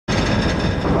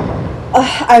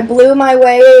I blew my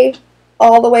way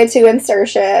all the way to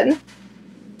insertion.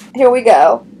 Here we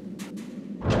go.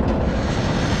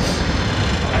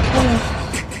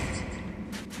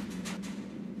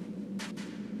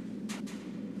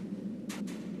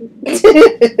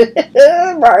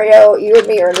 Mario, you and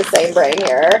me are in the same brain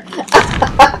here.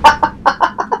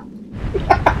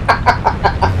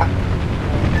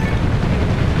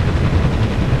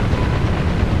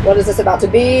 What is this about to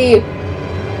be?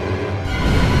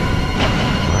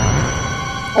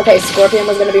 Okay, Scorpion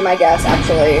was gonna be my guess,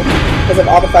 actually, because of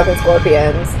all the fucking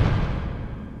scorpions.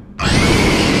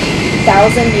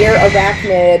 1,000-year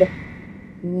Arachnid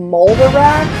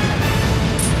Moldarak?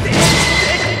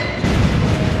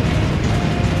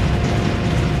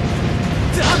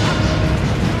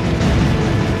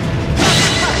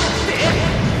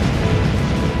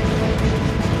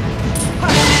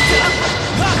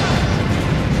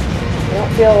 I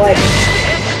don't feel like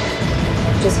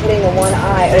just hitting the one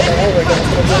eye over and over again is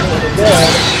going to do me any good.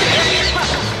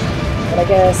 But I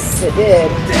guess it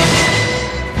did.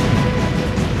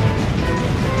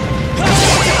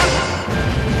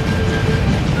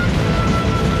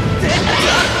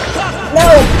 No!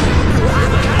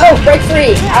 Oh, break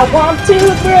free! I want to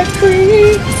break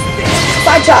free!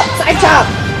 Side chop! Side chop!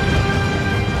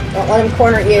 Don't let him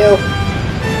corner you.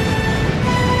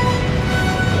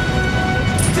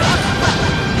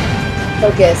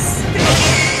 Focus.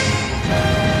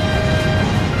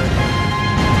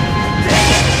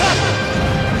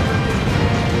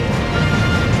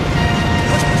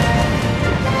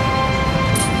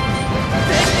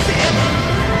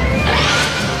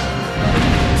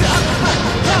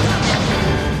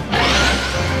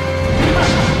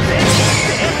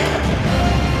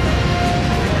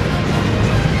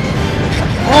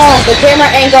 Oh, the camera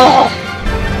angle!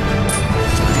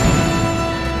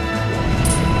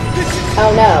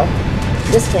 Oh no,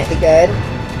 this can't be good.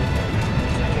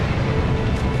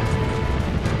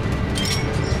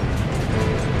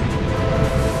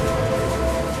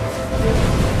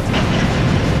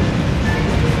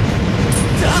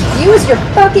 Use your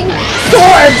fucking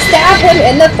sword! Stab him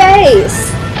in the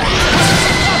face!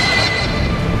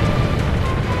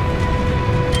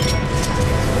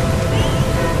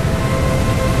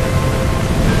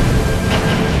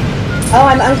 Oh,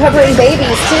 I'm uncovering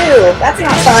babies too. That's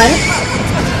not fun.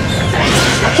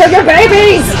 I'll kill your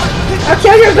babies! I'll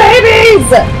kill your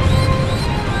babies!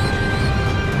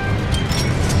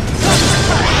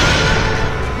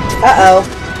 Uh-oh.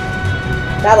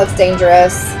 That looks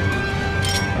dangerous.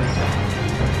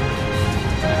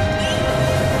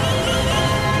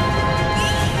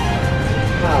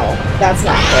 Oh, that's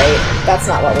not great. That's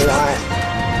not what we want.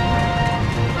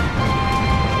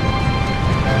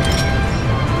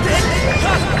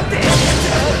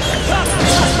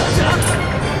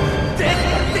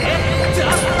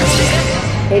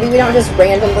 Maybe we don't just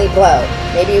randomly blow.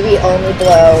 Maybe we only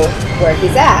blow where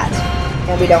he's at.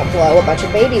 And we don't blow a bunch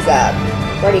of babies up.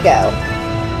 Where'd he go?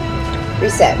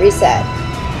 Reset, reset.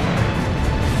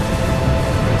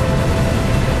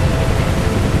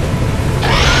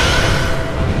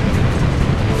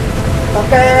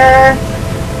 Fucker!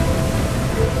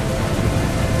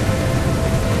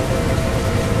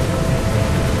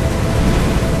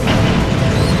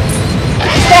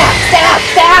 Stab! Stab!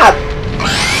 Stab!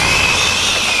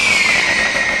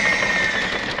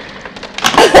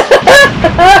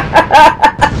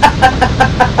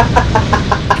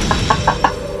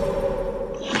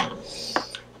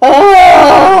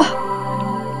 Oh!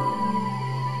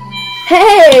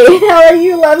 Hey, how are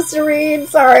you, Love Serene?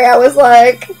 Sorry, I was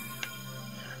like...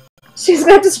 She's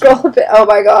gonna have to scroll a bit. Oh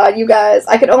my god, you guys.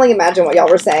 I could only imagine what y'all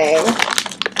were saying.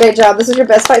 Great job. This is your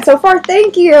best fight so far.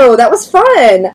 Thank you. That was fun.